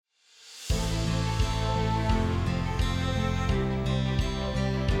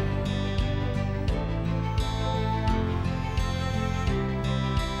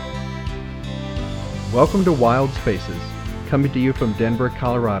Welcome to Wild Spaces, coming to you from Denver,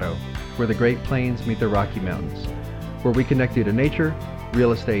 Colorado, where the Great Plains meet the Rocky Mountains, where we connect you to nature,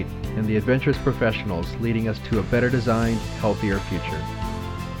 real estate, and the adventurous professionals leading us to a better designed, healthier future.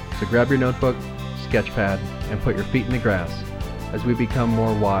 So grab your notebook, sketch pad, and put your feet in the grass as we become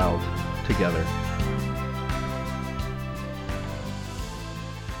more wild together.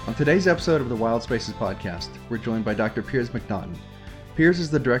 On today's episode of the Wild Spaces podcast, we're joined by Dr. Piers McNaughton. Piers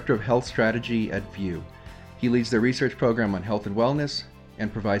is the Director of Health Strategy at View. He leads the research program on health and wellness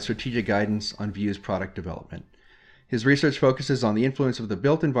and provides strategic guidance on View's product development. His research focuses on the influence of the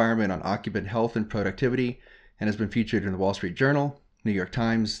built environment on occupant health and productivity and has been featured in the Wall Street Journal, New York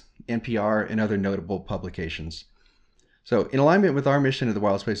Times, NPR, and other notable publications. So, in alignment with our mission of the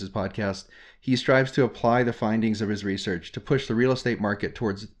Wild Spaces podcast, he strives to apply the findings of his research to push the real estate market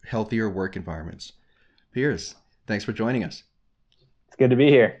towards healthier work environments. Piers, thanks for joining us. It's good to be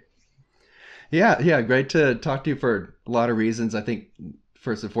here. Yeah, great to talk to you for a lot of reasons. I think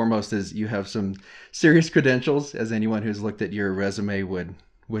first and foremost is you have some serious credentials, as anyone who's looked at your resume would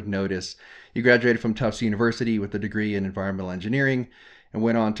notice. You graduated from Tufts University with a degree in environmental engineering and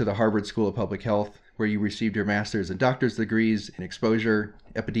went on to the Harvard School of Public Health, where you received your master's and doctor's degrees in exposure,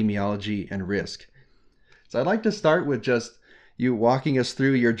 epidemiology, and risk. So I'd like to start with just you walking us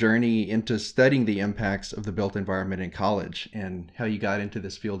through your journey into studying the impacts of the built environment in college and how you got into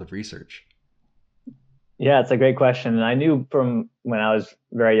this field of research. Yeah, it's a great question. And I knew from when I was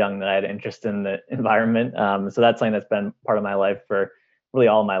very young that I had interest in the environment. So that's something that's been part of my life for really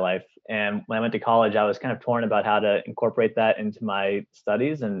all of my life. And when I went to college, I was kind of torn about how to incorporate that into my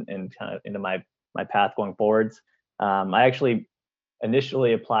studies and kind of into my path going forwards. I actually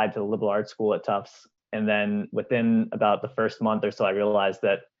initially applied to the liberal arts school at Tufts. And then within about the first month or so, I realized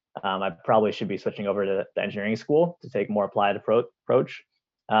that I probably should be switching over to the engineering school to take a more applied approach.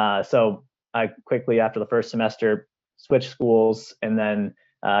 So I quickly, after the first semester, switched schools and then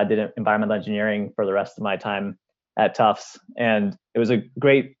did environmental engineering for the rest of my time at Tufts. And it was a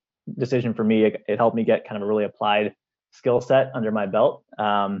great decision for me. It helped me get kind of a really applied skill set under my belt.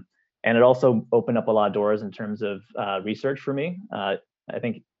 And it also opened up a lot of doors in terms of research for me. I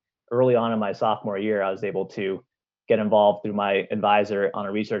think early on in my sophomore year, I was able to get involved through my advisor on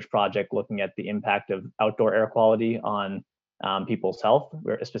a research project looking at the impact of outdoor air quality on people's health.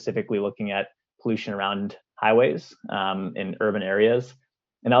 We're specifically looking at pollution around highways in urban areas.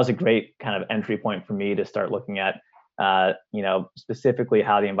 And that was a great kind of entry point for me to start looking at, specifically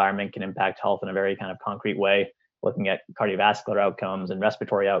how the environment can impact health in a very kind of concrete way, looking at cardiovascular outcomes and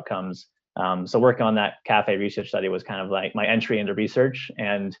respiratory outcomes. So working on that CAFE research study was kind of like my entry into research.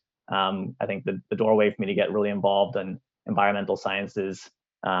 And I think the doorway for me to get really involved in environmental sciences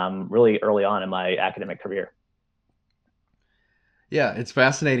really early on in my academic career. Yeah, it's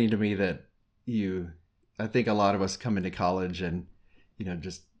fascinating to me that I think a lot of us come into college and,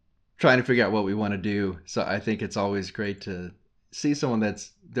 just trying to figure out what we want to do. So I think it's always great to see someone that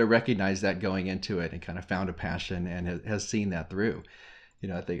recognized that going into it and kind of found a passion and has seen that through.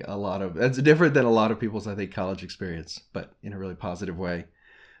 I think that's different than a lot of people's, I think, college experience, but in a really positive way.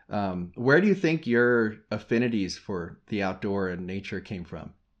 Where do you think your affinities for the outdoor and nature came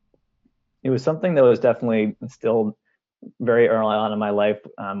from? It was something that was definitely instilled very early on in my life.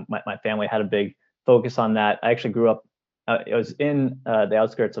 My family had a big focus on that. I actually grew up, I was in the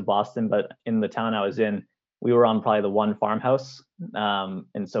outskirts of Boston, but in the town I was in, we were on probably the one farmhouse.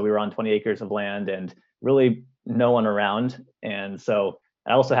 And so we were on 20 acres of land and really no one around. And so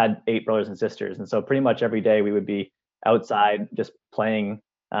I also had 8 brothers and sisters. And so pretty much every day we would be outside just playing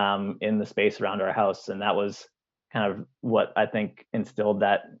in the space around our house. And that was kind of what I think instilled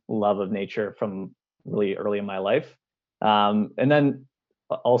that love of nature from really early in my life. And then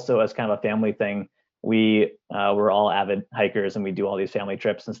also as kind of a family thing, we were all avid hikers and we do all these family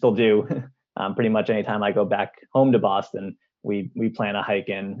trips and still do. Pretty much anytime I go back home to Boston, we plan a hike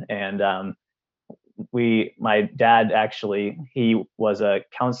in. And my dad actually, he was a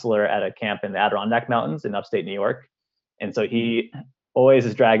counselor at a camp in the Adirondack Mountains in upstate New York. And so he always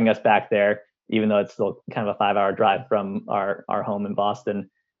is dragging us back there, even though it's still kind of a 5-hour drive from our home in Boston.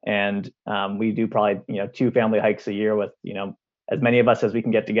 And we do probably, 2 family hikes a year with, as many of us as we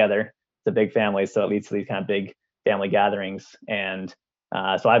can get together. It's a big family, so it leads to these kind of big family gatherings. And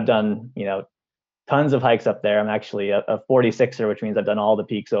so I've done, tons of hikes up there. I'm actually a 46er, which means I've done all the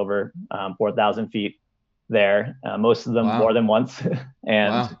peaks over 4,000 feet there, most of them more than once.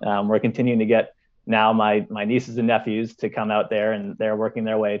 And we're continuing to get now my nieces and nephews to come out there, and they're working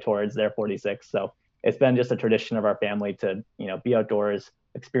their way towards their 46. So it's been just a tradition of our family to, be outdoors,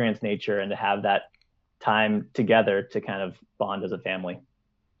 experience nature, and to have that time together to kind of bond as a family.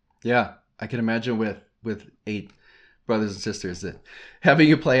 Yeah, I can imagine with 8 brothers and sisters that having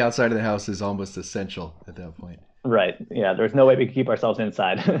you play outside of the house is almost essential at that point. Right. Yeah. There's no way we can keep ourselves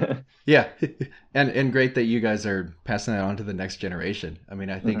inside. Yeah, and great that you guys are passing that on to the next generation. I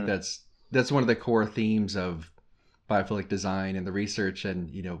mean, I think Hmm. that's one of the core themes of biophilic design and the research, and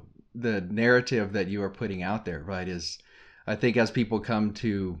the narrative that you are putting out there, right? Is I think as people come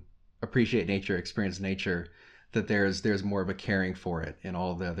to appreciate nature, experience nature, that there's more of a caring for it and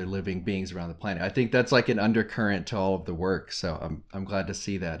all the other living beings around the planet. I think that's like an undercurrent to all of the work. So I'm glad to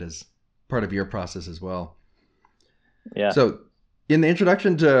see that as part of your process as well. Yeah. So, in the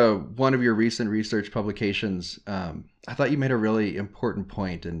introduction to one of your recent research publications, I thought you made a really important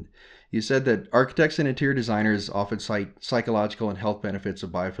point, and you said that architects and interior designers often cite psychological and health benefits of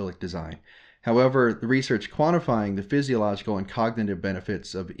biophilic design. However, the research quantifying the physiological and cognitive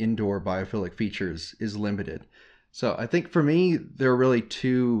benefits of indoor biophilic features is limited. So, I think for me, there are really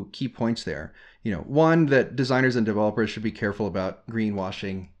two key points there. One, that designers and developers should be careful about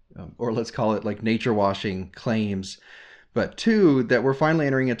greenwashing, or let's call it like nature washing claims, but two, that we're finally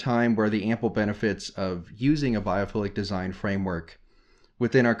entering a time where the ample benefits of using a biophilic design framework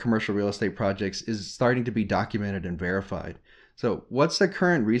within our commercial real estate projects is starting to be documented and verified. So, what's the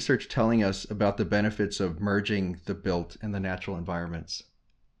current research telling us about the benefits of merging the built and the natural environments?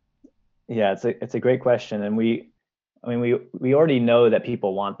 Yeah. It's a great question, and I mean, we already know that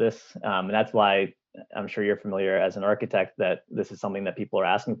people want this, and that's why I'm sure you're familiar as an architect that this is something that people are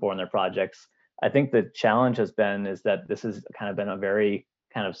asking for in their projects. I think the challenge has been is that this has kind of been a very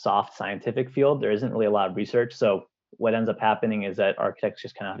kind of soft scientific field. There isn't really a lot of research, so what ends up happening is that architects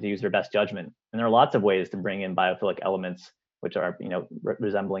just kind of have to use their best judgment. And there are lots of ways to bring in biophilic elements, which are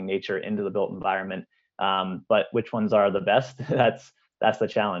resembling nature into the built environment. But which ones are the best? That's the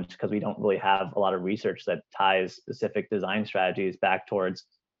challenge because we don't really have a lot of research that ties specific design strategies back towards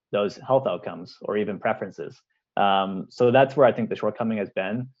those health outcomes or even preferences. So that's where I think the shortcoming has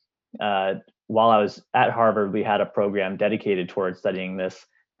been. Uh, while I was at Harvard, we had a program dedicated towards studying this,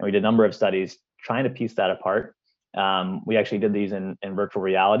 and we did a number of studies trying to piece that apart. We actually did these in virtual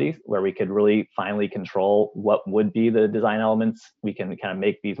reality, where we could really finely control what would be the design elements. We can kind of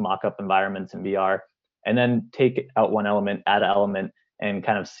make these mock-up environments in VR, and then take out one element, add an element, and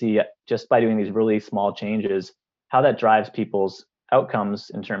kind of see just by doing these really small changes how that drives people's outcomes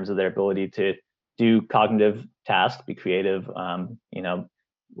in terms of their ability to do cognitive tasks, be creative,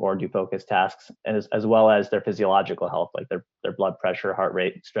 or do focused tasks, as well as their physiological health, like their blood pressure, heart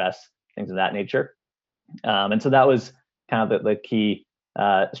rate, stress, things of that nature. And so that was kind of the key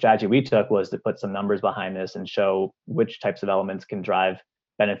strategy we took, was to put some numbers behind this and show which types of elements can drive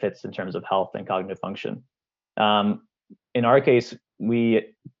benefits in terms of health and cognitive function. Um, in our case,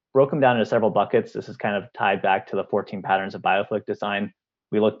 we broke them down into several buckets. This is kind of tied back to the 14 patterns of biophilic design.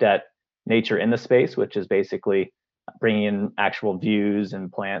 We looked at nature in the space, which is basically bringing in actual views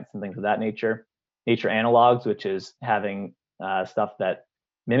and plants and things of that nature. Nature analogs, which is having stuff that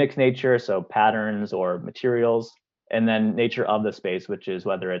mimics nature, so patterns or materials. And then nature of the space, which is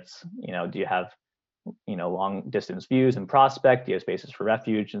whether it's, do you have, long distance views and prospect, do you have spaces for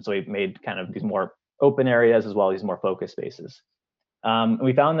refuge? And so we've made kind of these more open areas as well as these more focused spaces. And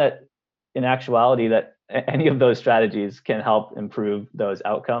we found that in actuality that any of those strategies can help improve those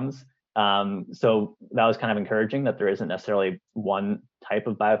outcomes. So that was kind of encouraging that there isn't necessarily one type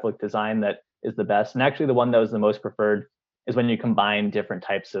of biophilic design that is the best. And actually the one that was the most preferred is when you combine different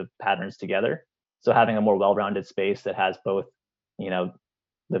types of patterns together. So having a more well-rounded space that has both, you know,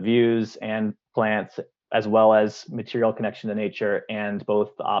 the views and plants, as well as material connection to nature, and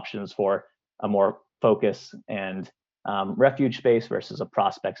both the options for a more focus and refuge space versus a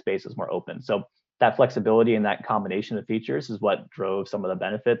prospect space is more open. So that flexibility and that combination of features is what drove some of the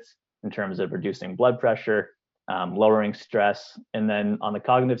benefits in terms of reducing blood pressure, lowering stress. And then on the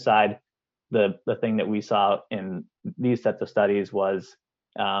cognitive side, the thing that we saw in these sets of studies was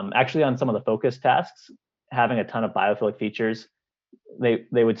actually on some of the focus tasks, having a ton of biophilic features,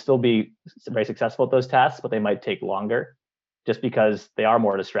 they would still be very successful at those tasks, but they might take longer just because they are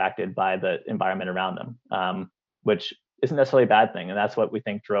more distracted by the environment around them, which isn't necessarily a bad thing. And that's what we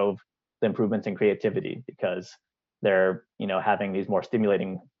think drove the improvements in creativity, because they're having these more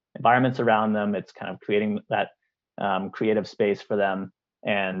stimulating environments around them. It's kind of creating that creative space for them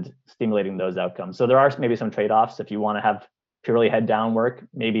and stimulating those outcomes. So there are maybe some trade-offs. If you want to have purely head down work,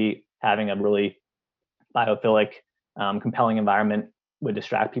 maybe having a really biophilic, compelling environment would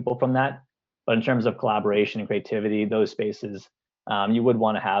distract people from that. But in terms of collaboration and creativity, those spaces, you would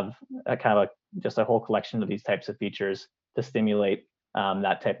want to have a kind of just a whole collection of these types of features to stimulate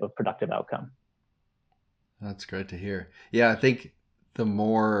that type of productive outcome. That's great to hear. Yeah, I think the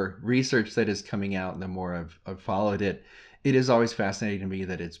more research that is coming out and the more I've followed it, it is always fascinating to me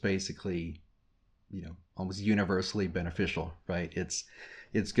that it's basically, almost universally beneficial, right?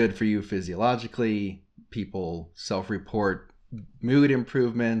 It's good for you physiologically. People self-report mood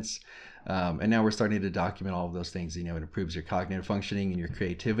improvements. And now we're starting to document all of those things. It improves your cognitive functioning and your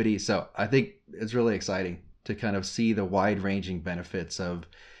creativity. So I think it's really exciting to kind of see the wide-ranging benefits of,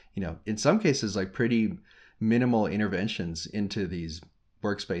 in some cases, like pretty minimal interventions into these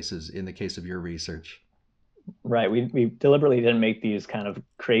workspaces in the case of your research. Right. We deliberately didn't make these kind of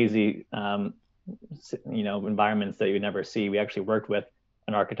crazy, environments that you would never see. We actually worked with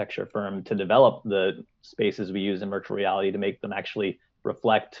an architecture firm to develop the spaces we use in virtual reality to make them actually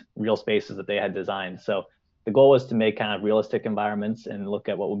reflect real spaces that they had designed. So the goal was to make kind of realistic environments and look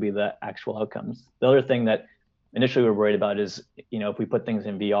at what would be the actual outcomes. The other thing that initially we were worried about is, if we put things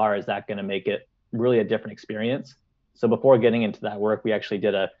in VR, is that going to make it really a different experience? So before getting into that work, we actually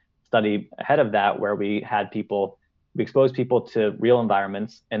did a study ahead of that where we exposed people to real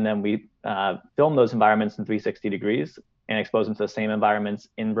environments, and then we filmed those environments in 360 degrees and exposed them to the same environments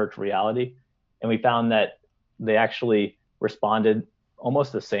in virtual reality. And we found that they actually responded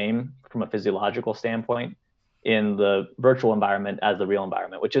almost the same from a physiological standpoint in the virtual environment as the real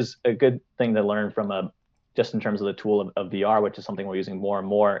environment, which is a good thing to learn from just in terms of the tool of VR, which is something we're using more and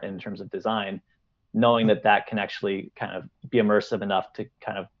more in terms of design, knowing that can actually kind of be immersive enough to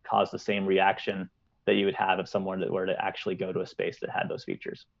kind of cause the same reaction that you would have if someone were to actually go to a space that had those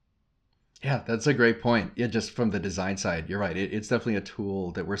features. Yeah, that's a great point. Yeah, just from the design side, you're right. It's definitely a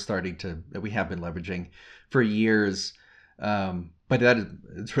tool that that we have been leveraging for years. But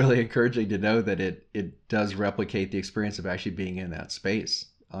it's really encouraging to know that it does replicate the experience of actually being in that space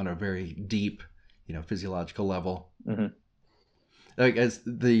on a very deep, physiological level. Mm-hmm. Like as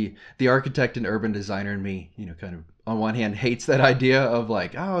the architect and urban designer in me, kind of on one hand hates that idea of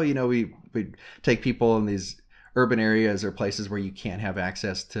like, oh, we take people in these urban areas or places where you can't have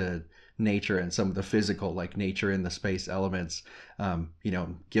access to nature and some of the physical, like nature in the space elements,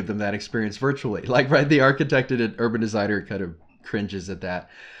 give them that experience virtually. Like, right, the architect and urban designer kind of cringes at that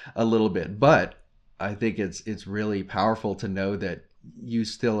a little bit, but I think it's really powerful to know that you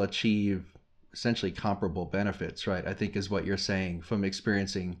still achieve essentially comparable benefits, right? I think is what you're saying from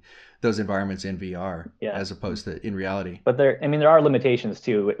experiencing those environments in VR, Yeah, as opposed to in reality. But there are limitations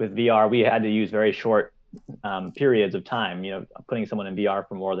too. With VR, we had to use very short periods of time. Putting someone in VR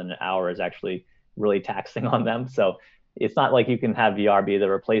for more than an hour is actually really taxing on them. So it's not like you can have VR be the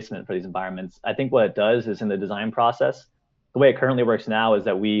replacement for these environments. I think what it does is in the design process, the way it currently works now is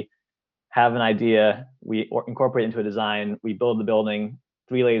that we have an idea, we incorporate it into a design, we build the building.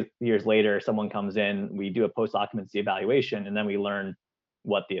 3 years later, someone comes in, we do a post-occupancy evaluation, and then we learn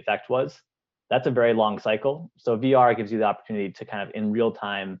what the effect was. That's a very long cycle. So VR gives you the opportunity to kind of in real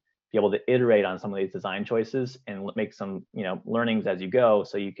time be able to iterate on some of these design choices and make some learnings as you go,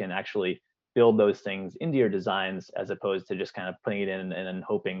 so you can actually build those things into your designs as opposed to just kind of putting it in and then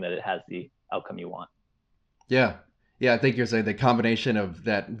hoping that it has the outcome you want. Yeah. Yeah, I think you're saying the combination of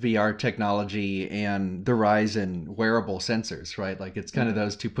that VR technology and the rise in wearable sensors, right? Like it's kind of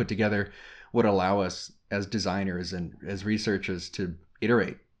those two put together would allow us as designers and as researchers to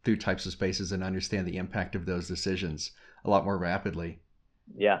iterate through types of spaces and understand the impact of those decisions a lot more rapidly.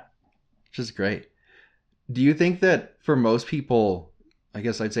 Yeah. Which is great. Do you think that for most people, I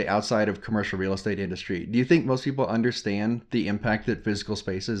guess I'd say outside of commercial real estate industry, do you think most people understand the impact that physical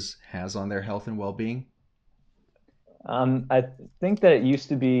spaces has on their health and well-being? I think that it used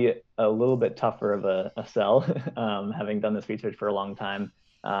to be a little bit tougher of a sell, having done this research for a long time.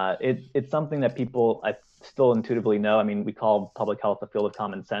 It's something that people I still intuitively know. I mean, we call public health the field of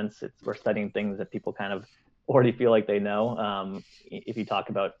common sense. We're studying things that people kind of already feel like they know. If you talk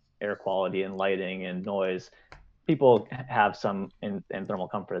about air quality and lighting and noise, people have some in thermal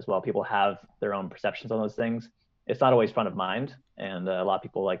comfort as well. People have their own perceptions on those things. It's not always front of mind, and a lot of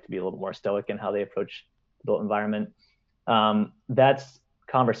people like to be a little more stoic in how they approach the built environment. That's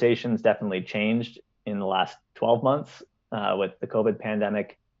conversations definitely changed in the last 12 months with the COVID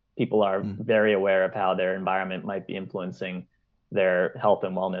pandemic. People are very aware of how their environment might be influencing their health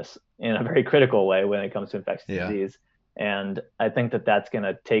and wellness in a very critical way when it comes to infectious disease. And I think that that's going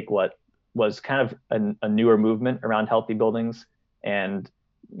to take what was kind of a newer movement around healthy buildings, and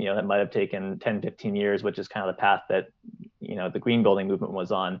that might have taken 10, 15 years, which is kind of the path that the green building movement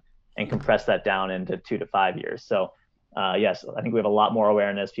was on, and compress that down into 2 to 5 years. So yes, I think we have a lot more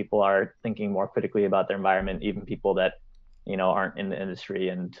awareness. People are thinking more critically about their environment, even people that aren't in the industry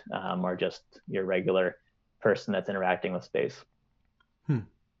and are just your regular person that's interacting with space.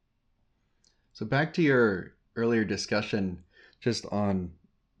 So back to your earlier discussion, just on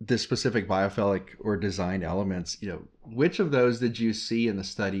this specific biophilic or design elements, which of those did you see in the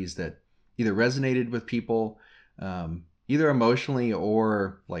studies that either resonated with people, either emotionally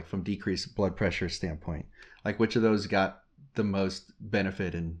or like from decreased blood pressure standpoint? Like which of those got the most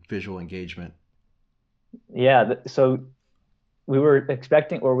benefit in visual engagement? Yeah, so we were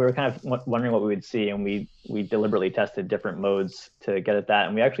expecting, or we were kind of wondering what we would see, and we deliberately tested different modes to get at that,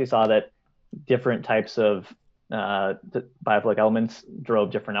 and we actually saw that different types of biophilic elements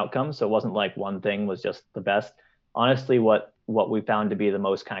drove different outcomes. So it wasn't like one thing was just the best. Honestly, what we found to be the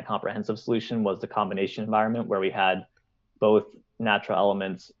most kind of comprehensive solution was the combination environment where we had both natural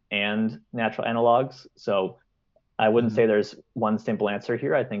elements and natural analogs. So I wouldn't Mm-hmm. say there's one simple answer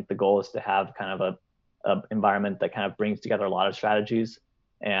here. I think the goal is to have kind of a environment that kind of brings together a lot of strategies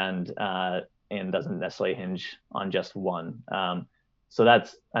and doesn't necessarily hinge on just one. So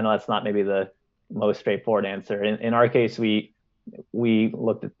I know that's not maybe the most straightforward answer. In our case, we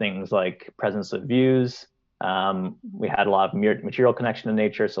looked at things like presence of views. We had a lot of material connection to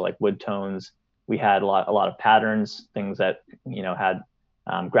nature, so like wood tones. We had a lot of patterns, things that had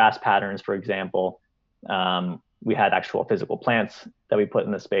grass patterns, for example. We had actual physical plants that we put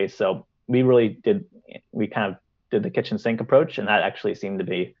in the space. So we kind of did the kitchen sink approach, and that actually seemed to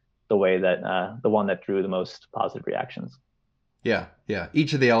be the way that the one that drew the most positive reactions. Yeah, yeah.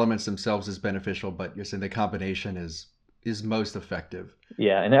 Each of the elements themselves is beneficial, but you're saying the combination is most effective.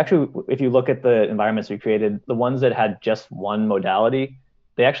 Yeah, and actually, if you look at the environments we created, the ones that had just one modality,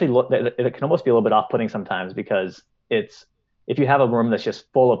 they actually look. It can almost be a little bit off-putting sometimes because it's if you have a room that's just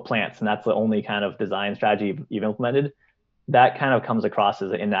full of plants and that's the only kind of design strategy you've implemented, that kind of comes across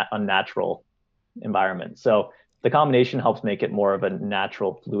as an unnatural environment. So the combination helps make it more of a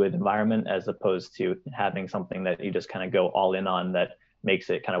natural fluid environment as opposed to having something that you just kind of go all in on that makes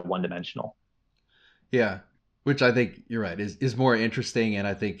it kind of one dimensional. Yeah, which I think you're right is more interesting, and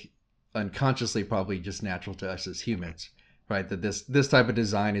I think unconsciously probably just natural to us as humans, right? That this type of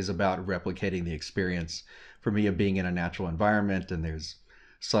design is about replicating the experience for me of being in a natural environment, and there's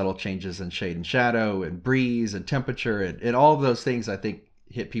subtle changes in shade and shadow, and breeze and temperature, and all of those things I think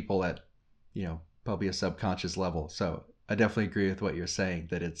hit people at probably a subconscious level. So I definitely agree with what you're saying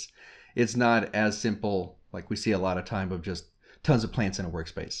that it's not as simple like we see a lot of time of just tons of plants in a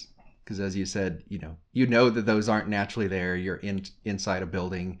workspace because as you said, you know that those aren't naturally there. You're inside a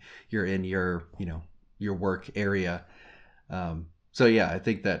building, you're in your work area. So yeah, I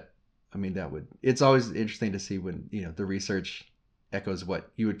think that I mean that would it's always interesting to see when the research echoes what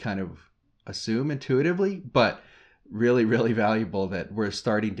you would kind of assume intuitively, but really really valuable that we're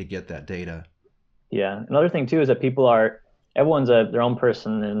starting to get that data. Yeah. Another thing too is that everyone's their own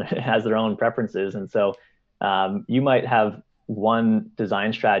person and has their own preferences. And so you might have one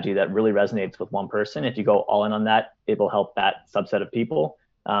design strategy that really resonates with one person. If you go all in on that, it will help that subset of people.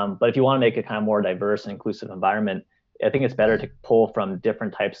 But if you want to make a kind of more diverse and inclusive environment, I think it's better to pull from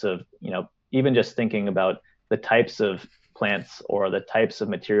different types of, even just thinking about the types of plants or the types of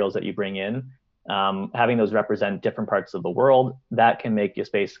materials that you bring in, having those represent different parts of the world, that can make your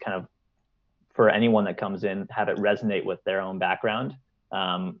space kind of for anyone that comes in, have it resonate with their own background.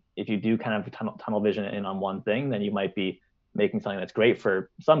 If you do kind of tunnel vision in on one thing, then you might be making something that's great for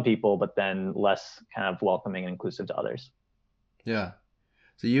some people, but then less kind of welcoming and inclusive to others. Yeah.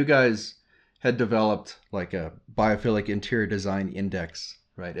 So you guys had developed like a biophilic interior design index,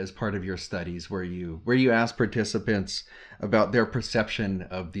 right, as part of your studies where you asked participants about their perception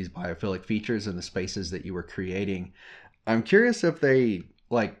of these biophilic features in the spaces that you were creating. I'm curious if they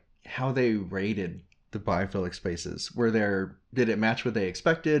like how they rated the biophilic spaces. Did it match what they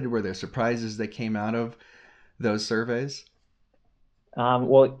expected? Were there surprises that came out of those surveys?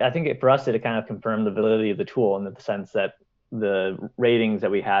 Well, I think for us, it kind of confirmed the validity of the tool in the sense that the ratings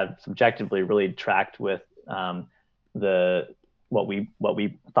that we had subjectively really tracked with the what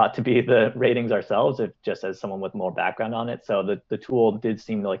we thought to be the ratings ourselves, if just as someone with more background on it. So the tool did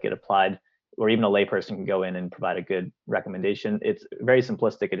seem like it applied, or even a layperson can go in and provide a good recommendation. It's very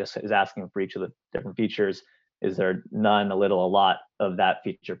simplistic. It just is asking for each of the different features. Is there none, a little, a lot of that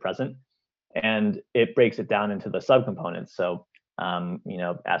feature present? And it breaks it down into the subcomponents. So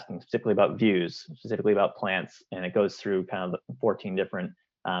asking specifically about views, specifically about plants, and it goes through kind of the 14 different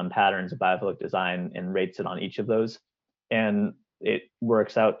patterns of biophilic design and rates it on each of those. And it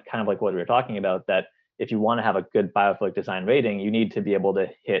works out kind of like what we were talking about, that if you want to have a good biophilic design rating, you need to be able to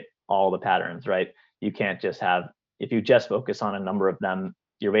hit all the patterns, right? You can't just have, if you just focus on a number of them,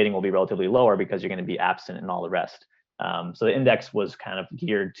 your rating will be relatively lower because you're going to be absent in all the rest. So the index was kind of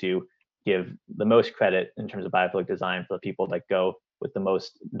geared to give the most credit in terms of biophilic design for the people that go with the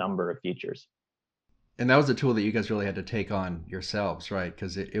most number of features. And that was a tool that you guys really had to take on yourselves, right?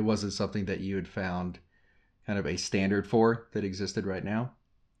 Because it wasn't something that you had found kind of a standard for that existed right now.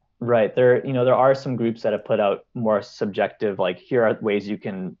 Right. There are some groups that have put out more subjective, like here are ways you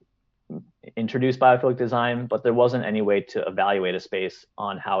can introduce biophilic design, but there wasn't any way to evaluate a space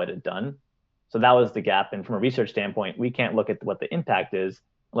on how it had done. So that was the gap. And from a research standpoint, we can't look at what the impact is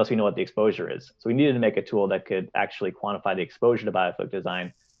unless we know what the exposure is. So we needed to make a tool that could actually quantify the exposure to biophilic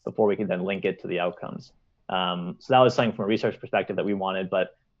design before we could then link it to the outcomes. So that was something from a research perspective that we wanted,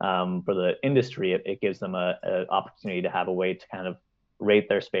 but for the industry, it gives them a opportunity to have a way to kind of rate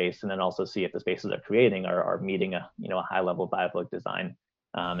their space and then also see if the spaces they're creating are meeting a high level of biophilic design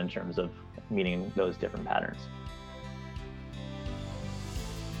in terms of meeting those different patterns.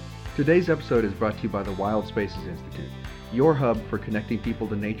 Today's episode is brought to you by the Wild Spaces Institute, your hub for connecting people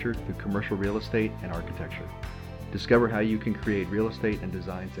to nature through commercial real estate and architecture. Discover how you can create real estate and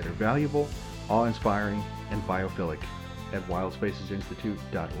designs that are valuable, awe-inspiring, and biophilic at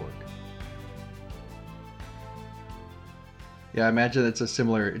wildspacesinstitute.org. Yeah, I imagine it's a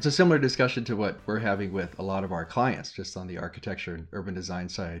similar discussion to what we're having with a lot of our clients, just on the architecture and urban design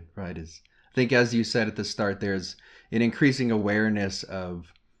side, right? I think, as you said at the start, there's an increasing awareness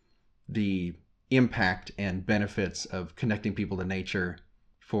of the impact and benefits of connecting people to nature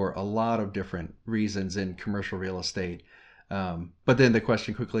for a lot of different reasons in commercial real estate. But then the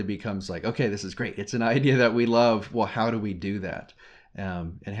question quickly becomes like, okay, this is great. It's an idea that we love. Well, how do we do that?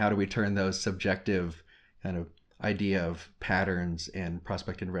 And how do we turn those subjective kind of idea of patterns and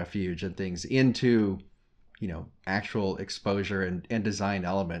prospect and refuge and things into, actual exposure and design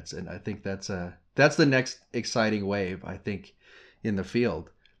elements? And I think that's the next exciting wave, I think, in the field.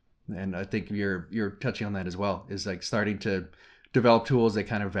 And I think you're touching on that as well, is like starting to develop tools that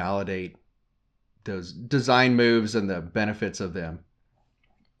kind of validate those design moves and the benefits of them.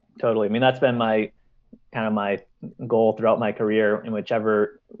 Totally. I mean, that's been my goal throughout my career in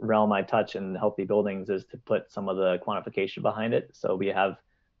whichever realm I touch in healthy buildings, is to put some of the quantification behind it. So we have,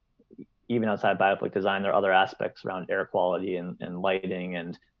 even outside biophilic design, there are other aspects around air quality and lighting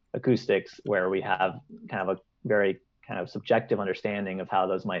and acoustics where we have kind of a very kind of subjective understanding of how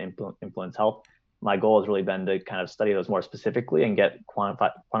those might influence health. My goal has really been to kind of study those more specifically and get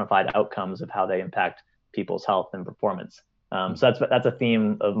quantified outcomes of how they impact people's health and performance. So that's a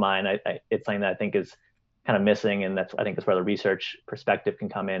theme of mine. It's something that I think is kind of missing, and I think that's where the research perspective can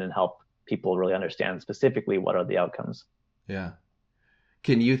come in and help people really understand specifically what are the outcomes. Yeah.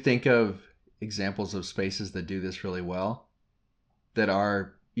 Can you think of examples of spaces that do this really well, that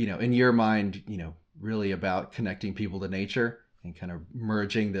are, in your mind, really about connecting people to nature and kind of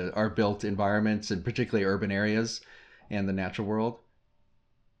merging our built environments, and particularly urban areas, and the natural world?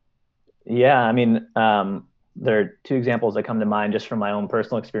 Yeah, I mean, there are two examples that come to mind just from my own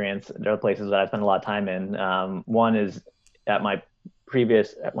personal experience. There are places that I spend a lot of time in. One is at my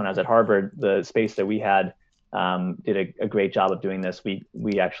when I was at Harvard, the space that we had did a great job of doing this. We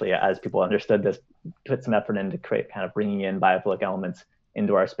actually, as people understood this, put some effort into kind of bringing in biophilic elements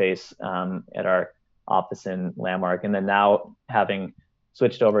into our space at our office in Landmark. And then now, having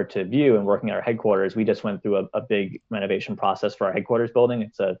switched over to View and working at our headquarters, we just went through a big renovation process for our headquarters building.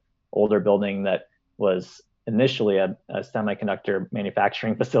 It's an older building that was initially a semiconductor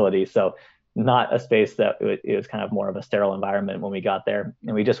manufacturing facility. So not a space that it was kind of more of a sterile environment when we got there.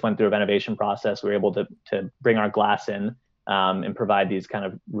 And we just went through a renovation process. We were able to bring our glass in and provide these kind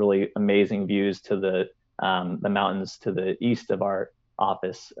of really amazing views to the mountains to the east of our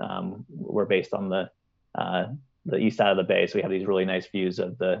office. We're based on the east side of the bay, so we have these really nice views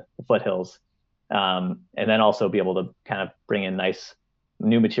of the foothills, and then also be able to kind of bring in nice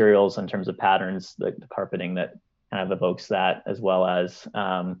new materials in terms of patterns, the carpeting that kind of evokes that, as well as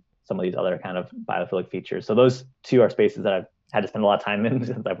some of these other kind of biophilic features. So those two are spaces that I've had to spend a lot of time in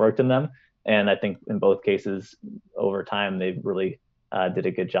since I've worked in them, and I think in both cases over time they've really did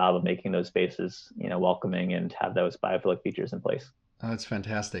a good job of making those spaces welcoming and have those biophilic features in place. Oh, that's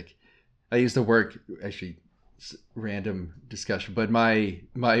fantastic. I used to work, actually, random discussion, but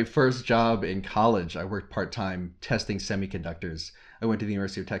my first job in college, I worked part-time testing semiconductors. I went to the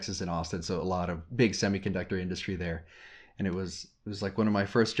University of Texas in Austin, so a lot of big semiconductor industry there. And it was like one of my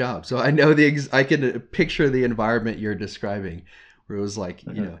first jobs. So I know I can picture the environment you're describing, where it was like,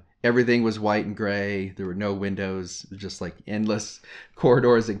 everything was white and gray. There were no windows, just like endless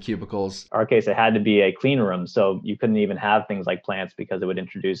corridors and cubicles. In our case, it had to be a clean room, so you couldn't even have things like plants because it would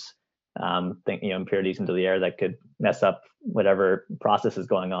introduce impurities into the air that could mess up whatever process is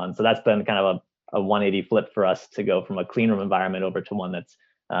going on. So that's been kind of a 180 flip for us to go from a clean room environment over to one that's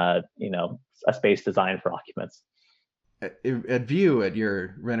a space designed for occupants. At View, at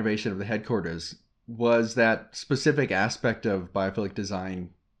your renovation of the headquarters, was that specific aspect of biophilic design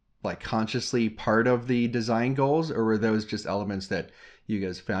like consciously part of the design goals, or were those just elements that you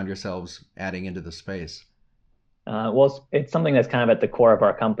guys found yourselves adding into the space? Well, it's something that's kind of at the core of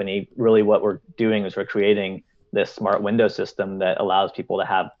our company. Really, what we're doing is we're creating this smart window system that allows people to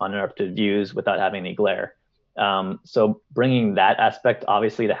have uninterrupted views without having any glare. So bringing that aspect,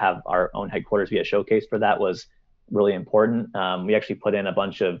 obviously, to have our own headquarters be a showcase for that was really important. We actually put in a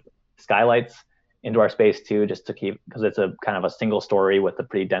bunch of skylights into our space too, just to keep, because it's a kind of a single story with a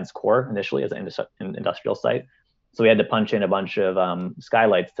pretty dense core initially as an industrial site. So we had to punch in a bunch of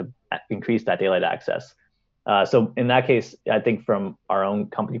skylights to increase that daylight access. So in that case, I think from our own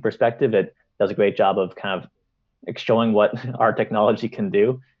company perspective, it does a great job of kind of showing what our technology can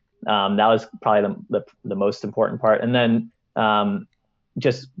do. That was probably the most important part. And then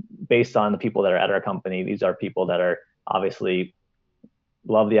just based on the people that are at our company, these are people that are obviously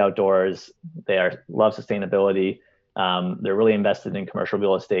love the outdoors. Love sustainability. They're really invested in commercial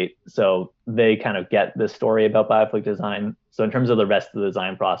real estate. So they kind of get this story about biophilic design. So in terms of the rest of the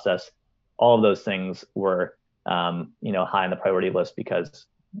design process, all of those things were, high on the priority list because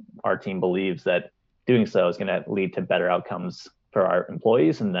our team believes that doing so is going to lead to better outcomes for our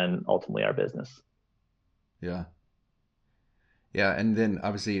employees and then ultimately our business. Yeah. Yeah. And then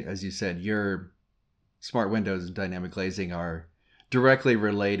obviously, as you said, your smart windows and dynamic glazing are directly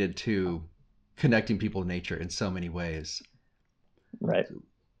related to connecting people to nature in so many ways. Right.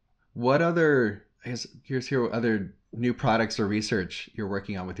 What other, I guess, here's here what other new products or research you're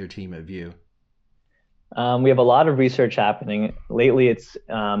working on with your team at View? We have a lot of research happening lately. It's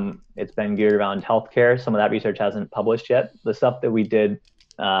been geared around healthcare. Some of that research hasn't published yet. The stuff that we did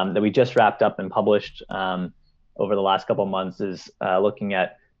that we just wrapped up and published over the last couple of months is looking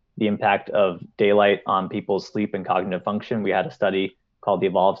at the impact of daylight on people's sleep and cognitive function. We had a study called the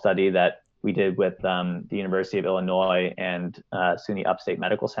Evolve study that we did with the University of Illinois and SUNY Upstate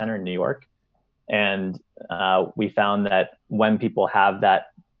Medical Center in New York, and we found that when people have that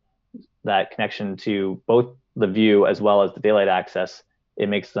connection to both the view as well as the daylight access, it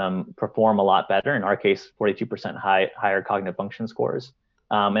makes them perform a lot better. In our case, 42% higher cognitive function scores,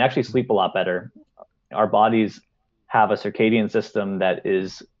 and actually sleep a lot better. Our bodies have a circadian system that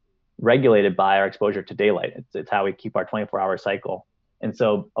is regulated by our exposure to daylight. It's how we keep our 24-hour cycle. And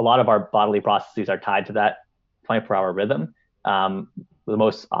so a lot of our bodily processes are tied to that 24-hour rhythm. The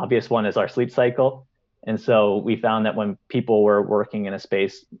most obvious one is our sleep cycle. And so we found that when people were working in a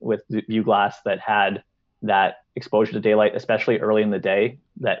space with view glass that had that exposure to daylight, especially early in the day,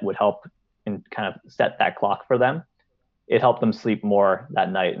 that would help and kind of set that clock for them. It helped them sleep more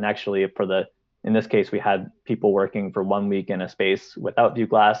that night. And actually, in this case, we had people working for 1 week in a space without view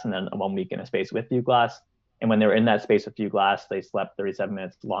glass and then 1 week in a space with view glass. And when they were in that space with view glass, they slept 37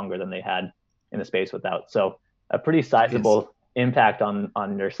 minutes longer than they had in the space without. So a pretty sizable impact on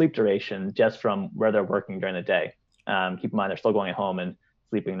their sleep duration just from where they're working during the day. Keep in mind, they're still going home and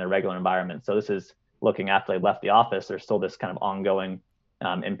sleeping in their regular environment. So this is looking after they left the office, there's still this kind of ongoing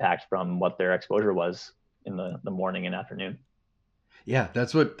impact from what their exposure was in the morning and afternoon. Yeah,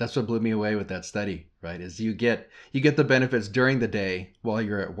 that's what blew me away with that study, right? Is you get the benefits during the day while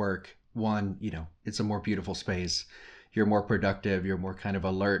you're at work. One, it's a more beautiful space. You're more productive, you're more kind of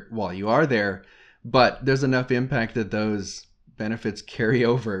alert while you are there, but there's enough impact that those benefits carry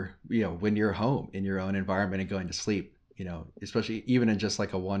over, when you're home in your own environment and going to sleep, especially even in just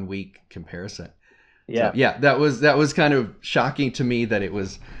like a 1 week comparison. Yeah. So, yeah, that was kind of shocking to me that it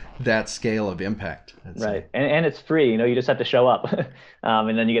was that scale of impact. Right. And it's free, you just have to show up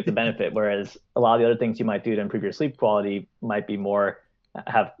and then you get the benefit. Whereas a lot of the other things you might do to improve your sleep quality might be more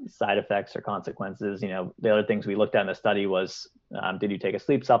have side effects or consequences. The other things we looked at in the study was, did you take a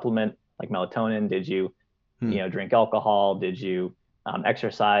sleep supplement like melatonin? Did you, drink alcohol? Did you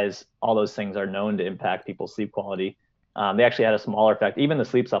exercise? All those things are known to impact people's sleep quality. They actually had a smaller effect. Even the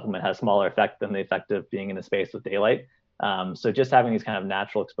sleep supplement has a smaller effect than the effect of being in a space with daylight. So just having these kind of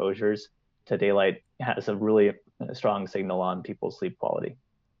natural exposures to daylight has a really strong signal on people's sleep quality.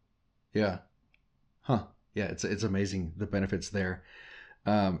 Yeah. Huh. Yeah, it's amazing the benefits there.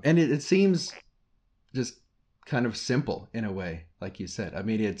 And it seems just kind of simple in a way, like you said. I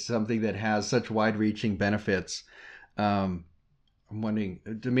mean, it's something that has such wide-reaching benefits. I'm wondering,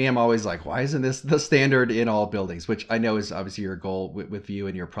 to me, I'm always like, why isn't this the standard in all buildings? Which I know is obviously your goal with you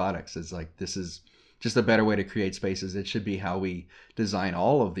and your products. Is like, this is just a better way to create spaces. It should be how we design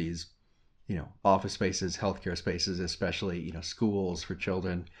all of these, office spaces, healthcare spaces, especially, schools for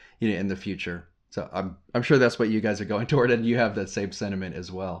children, in the future. So I'm sure that's what you guys are going toward, and you have that same sentiment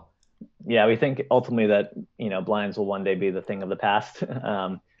as well. Yeah, we think ultimately that blinds will one day be the thing of the past.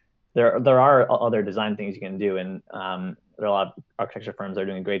 there are other design things you can do, and there are a lot of architecture firms that are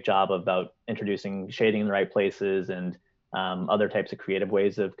doing a great job about introducing shading in the right places and other types of creative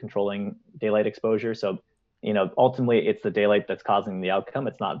ways of controlling daylight exposure. So, ultimately it's the daylight that's causing the outcome.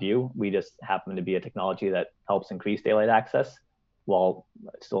 It's not view. We just happen to be a technology that helps increase daylight access while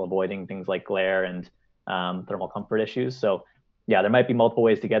still avoiding things like glare and thermal comfort issues. So yeah, there might be multiple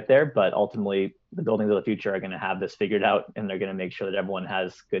ways to get there, but ultimately the buildings of the future are going to have this figured out, and they're going to make sure that everyone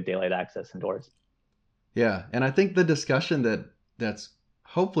has good daylight access indoors. Yeah, and I think the discussion that's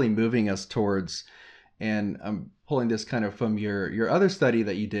hopefully moving us towards, and I'm pulling this kind of from your other study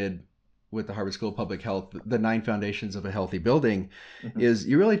that you did with the Harvard School of Public Health, the 9 foundations of a healthy building, Mm-hmm. is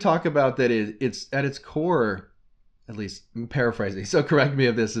you really talk about that it's at its core, at least I'm paraphrasing, so correct me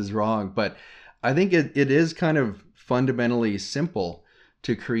if this is wrong, but I think it is kind of fundamentally simple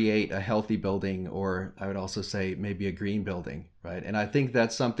to create a healthy building, or I would also say maybe a green building, right? And I think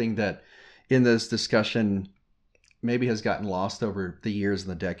that's something that in this discussion maybe has gotten lost over the years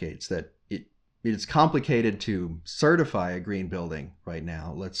and the decades, that it's complicated to certify a green building right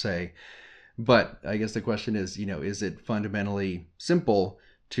now, let's say. But I guess the question is, is it fundamentally simple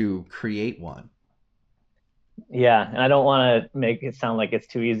to create one? Yeah, and I don't want to make it sound like it's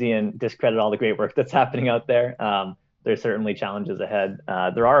too easy and discredit all the great work that's happening out there. There's certainly challenges ahead.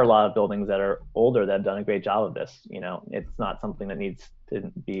 There are a lot of buildings that are older that have done a great job of this. It's not something that needs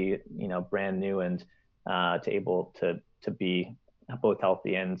to be, brand new and to able to be both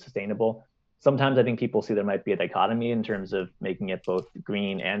healthy and sustainable. Sometimes I think people see there might be a dichotomy in terms of making it both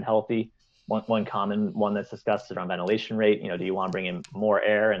green and healthy. One common one that's discussed is around ventilation rate. Do you want to bring in more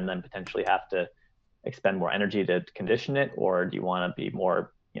air and then potentially have to expend more energy to condition it, or do you want to be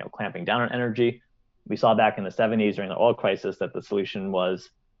more, clamping down on energy? We saw back in the 70s during the oil crisis that the solution was,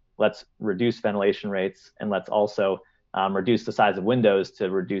 let's reduce ventilation rates and let's also reduce the size of windows to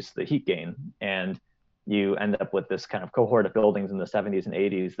reduce the heat gain. And you end up with this kind of cohort of buildings in the 70s and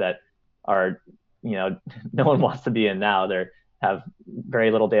 80s that are, no one wants to be in now. They have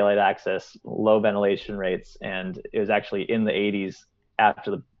very little daylight access, low ventilation rates, and it was actually in the 80s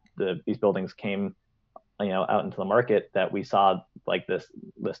after these buildings came out into the market that we saw like the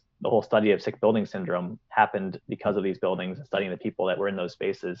whole study of sick building syndrome happened because of these buildings, and studying the people that were in those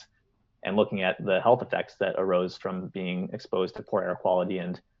spaces and looking at the health effects that arose from being exposed to poor air quality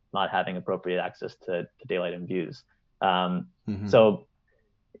and not having appropriate access to daylight and views. Mm-hmm. So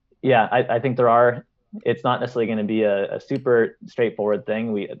yeah, I think it's not necessarily going to be a super straightforward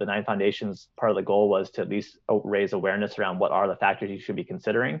thing. The 9 foundations, part of the goal was to at least raise awareness around what are the factors you should be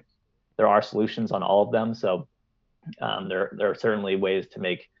considering. There are solutions on all of them. So there are certainly ways to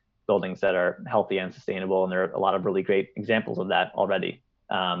make buildings that are healthy and sustainable. And there are a lot of really great examples of that already.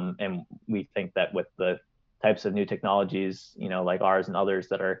 And we think that with the types of new technologies, like ours and others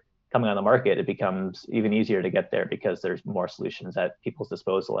that are coming on the market, it becomes even easier to get there because there's more solutions at people's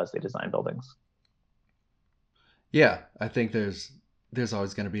disposal as they design buildings. Yeah, I think there's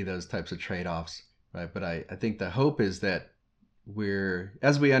always going to be those types of trade-offs, right? But I think the hope is that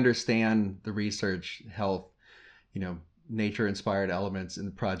as we understand the research, health, nature inspired elements in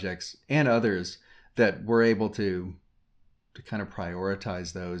the projects and others, that we're able to kind of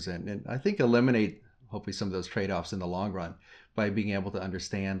prioritize those and I think eliminate hopefully some of those trade-offs in the long run by being able to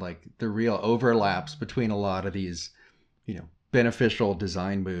understand like the real overlaps between a lot of these, beneficial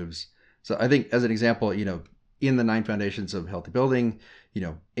design moves. So I think as an example, in the 9 foundations of healthy building,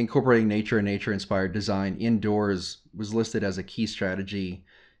 incorporating nature and nature inspired design indoors was listed as a key strategy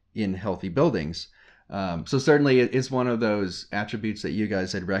in healthy buildings. So certainly it's one of those attributes that you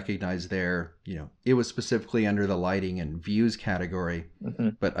guys had recognized there. It was specifically under the lighting and views category. Mm-hmm.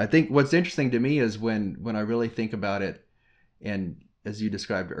 But I think what's interesting to me is when I really think about it, and as you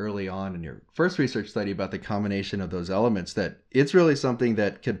described early on in your first research study about the combination of those elements, that it's really something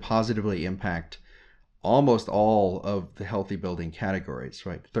that could positively impact almost all of the healthy building categories,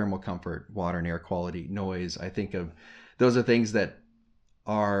 right? Thermal comfort, water and air quality, noise. I think of those are things that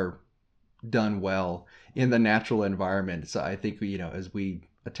are done well in the natural environment. So I think, as we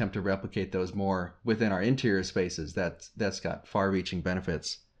attempt to replicate those more within our interior spaces, that's got far-reaching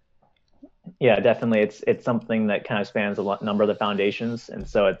benefits. Yeah, definitely. It's something that kind of spans a number of the foundations, and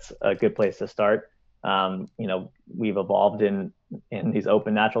so it's a good place to start. We've evolved in these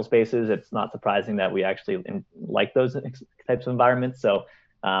open natural spaces. It's not surprising that we actually like those types of environments. So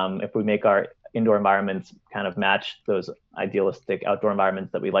if we make our indoor environments kind of match those idealistic outdoor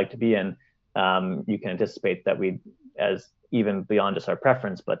environments that we like to be in, you can anticipate that we, as even beyond just our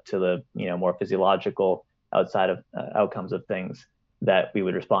preference, but to the more physiological outside of outcomes of things, that we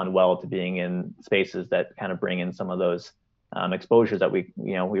would respond well to being in spaces that kind of bring in some of those exposures that we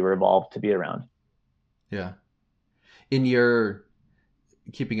were evolved to be around. Yeah. In your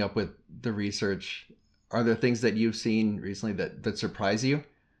keeping up with the research, are there things that you've seen recently that surprise you?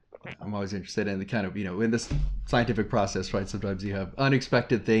 I'm always interested in the kind of, in this scientific process, right? Sometimes you have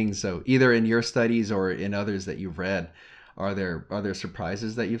unexpected things. So either in your studies or in others that you've read, are there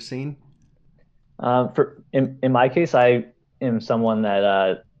surprises that you've seen? In my case, I am someone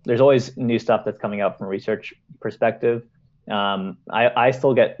that there's always new stuff that's coming out from a research perspective. I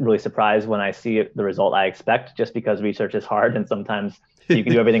still get really surprised when I see the result I expect, just because research is hard and sometimes you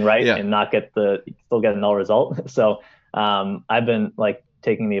can do everything right Yeah. and not get still get a null result. So I've been like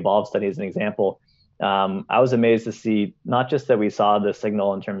taking the Evolve study as an example. I was amazed to see not just that we saw the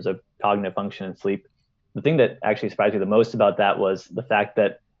signal in terms of cognitive function and sleep. The thing that actually surprised me the most about that was the fact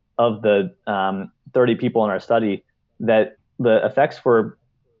that of the 30 people in our study, that the effects were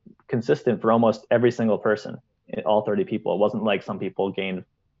consistent for almost every single person, all 30 people. It wasn't like some people gained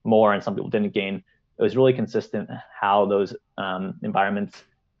more and some people didn't gain. It was really consistent how those environments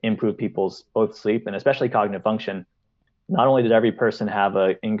improve people's both sleep and especially cognitive function. Not only did every person have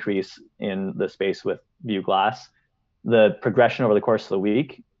an increase in the space with View Glass, the progression over the course of the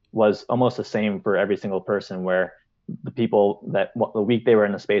week was almost the same for every single person, where the people that the week they were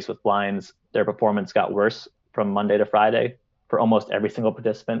in the space with blinds, their performance got worse from Monday to Friday for almost every single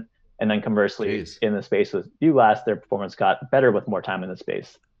participant. And then conversely, Jeez. in the space with View Glass, their performance got better with more time in the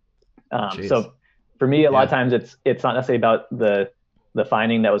space. Jeez. So for me, a lot of Yeah. times it's not necessarily about the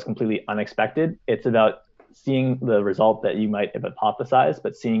finding that was completely unexpected. It's about seeing the result that you might have hypothesized,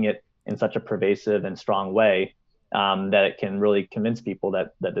 but seeing it in such a pervasive and strong way that it can really convince people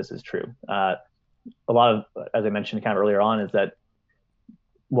that this is true. A lot of, as I mentioned kind of earlier on, is that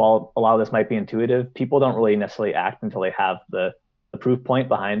while a lot of this might be intuitive, people don't really necessarily act until they have the proof point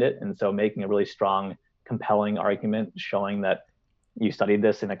behind it. And so making a really strong, compelling argument showing that you studied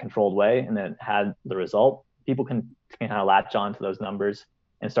this in a controlled way and then had the result, people can kind of latch on to those numbers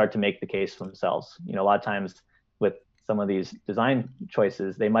and start to make the case for themselves. A lot of times with some of these design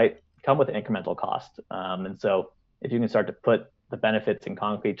choices, they might come with an incremental cost. And so if you can start to put the benefits in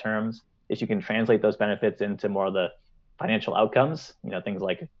concrete terms, if you can translate those benefits into more of the financial outcomes, things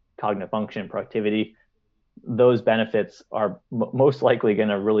like cognitive function, productivity, those benefits are most likely going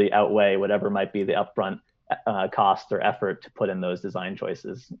to really outweigh whatever might be the upfront cost or effort to put in those design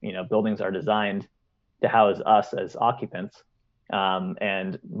choices. Buildings are designed to house us as occupants,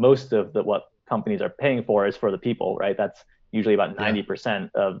 and most of what companies are paying for is for the people, right? That's usually about Yeah.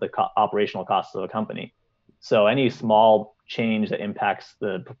 90% of the operational costs of a company. So any small change that impacts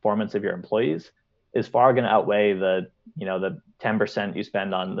the performance of your employees is far going to outweigh the 10% you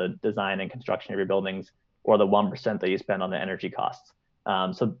spend on the design and construction of your buildings, or the 1% that you spend on the energy costs.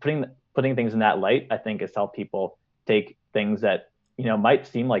 So putting things in that light, I think, has helped people take things that might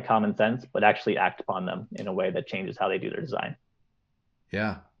seem like common sense, but actually act upon them in a way that changes how they do their design.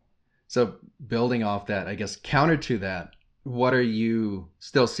 Yeah. So building off that, I guess counter to that, what are you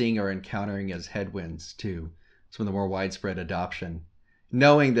still seeing or encountering as headwinds to some of the more widespread adoption?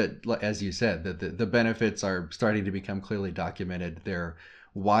 Knowing that, as you said, that the benefits are starting to become clearly documented, they're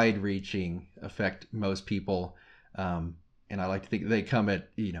wide reaching, affect most people. And I like to think they come at,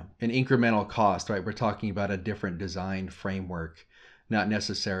 an incremental cost, right? We're talking about a different design framework, not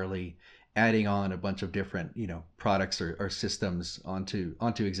necessarily adding on a bunch of different products or systems onto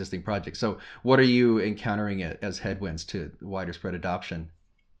existing projects. So what are you encountering as headwinds to wider spread adoption?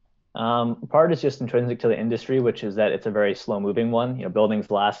 Part is just intrinsic to the industry, which is that it's a very slow moving one.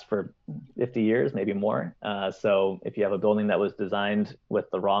 Buildings last for 50 years, maybe more. So if you have a building that was designed with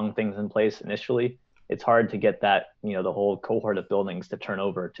the wrong things in place initially, it's hard to get that, the whole cohort of buildings to turn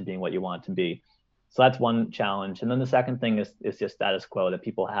over to being what you want it to be. So that's one challenge. And then the second thing is just status quo, that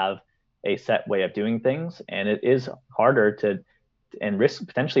people have a set way of doing things. And it is harder and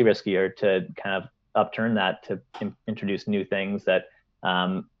potentially riskier to kind of upturn that, to introduce new things that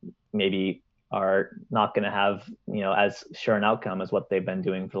maybe are not going to have as sure an outcome as what they've been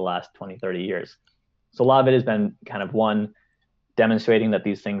doing for the last 20, 30 years. So a lot of it has been kind of one, demonstrating that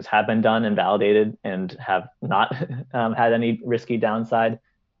these things have been done and validated and have not had any risky downside,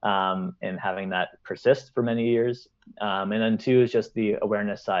 and having that persist for many years. And then two is just the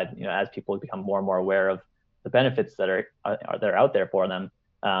awareness side. As people become more and more aware of the benefits that are out there for them,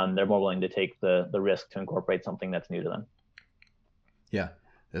 they're more willing to take the risk to incorporate something that's new to them. Yeah,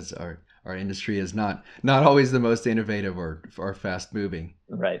 that's our industry is not always the most innovative or fast moving.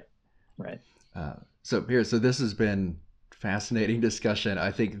 Right. Right. So this has been fascinating discussion.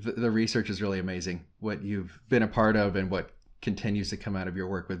 I think the research is really amazing. What you've been a part of and what continues to come out of your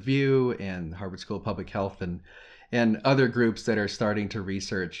work with VIEW and Harvard School of Public Health and other groups that are starting to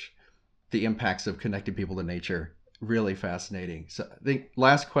research the impacts of connecting people to nature. Really fascinating. So I think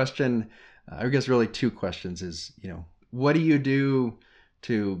last question, I guess really two questions is, what do you do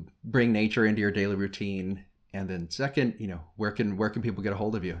to bring nature into your daily routine? And then second, where can people get a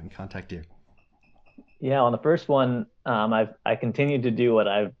hold of you and contact you? Yeah, on the first one, I continue to do what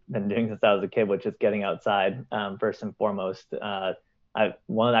I've been doing since I was a kid, which is getting outside, first and foremost.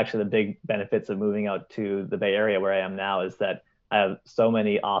 One of actually the big benefits of moving out to the Bay Area where I am now is that I have so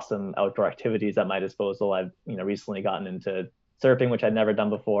many awesome outdoor activities at my disposal. I've recently gotten into surfing, which I'd never done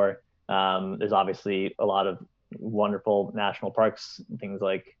before. There's obviously a lot of wonderful national parks, things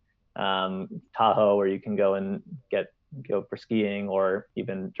like Tahoe, where you can go and go for skiing, or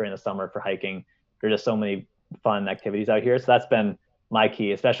even during the summer for hiking. There's just so many fun activities out here. So that's been my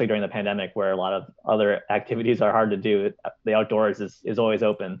key, especially during the pandemic, where a lot of other activities are hard to do. The outdoors is always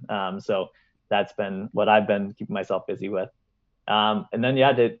open. So that's been what I've been keeping myself busy with. And then,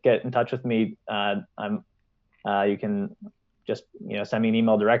 to get in touch with me, you can just, send me an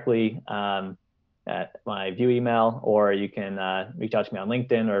email directly at my VIEW email, or you can reach out to me on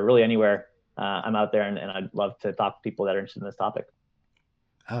LinkedIn, or really anywhere. I'm out there, and I'd love to talk to people that are interested in this topic.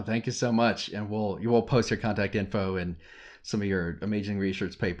 Oh, thank you so much. And we'll post your contact info and some of your amazing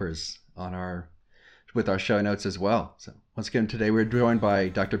research papers with our show notes as well. So once again, today we're joined by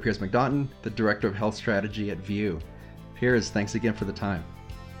Dr. Piers McNaughton, the Director of Health Strategy at VIEW. Piers, thanks again for the time.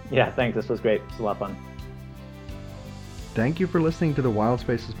 Yeah, thanks. This was great. It's a lot of fun. Thank you for listening to the Wild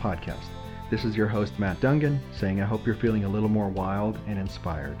Spaces podcast. This is your host, Matt Dungan, saying I hope you're feeling a little more wild and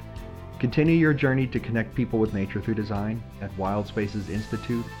inspired. Continue your journey to connect people with nature through design at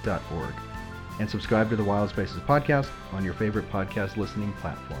wildspacesinstitute.org, and subscribe to the Wild Spaces podcast on your favorite podcast listening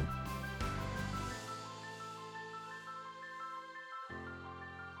platform.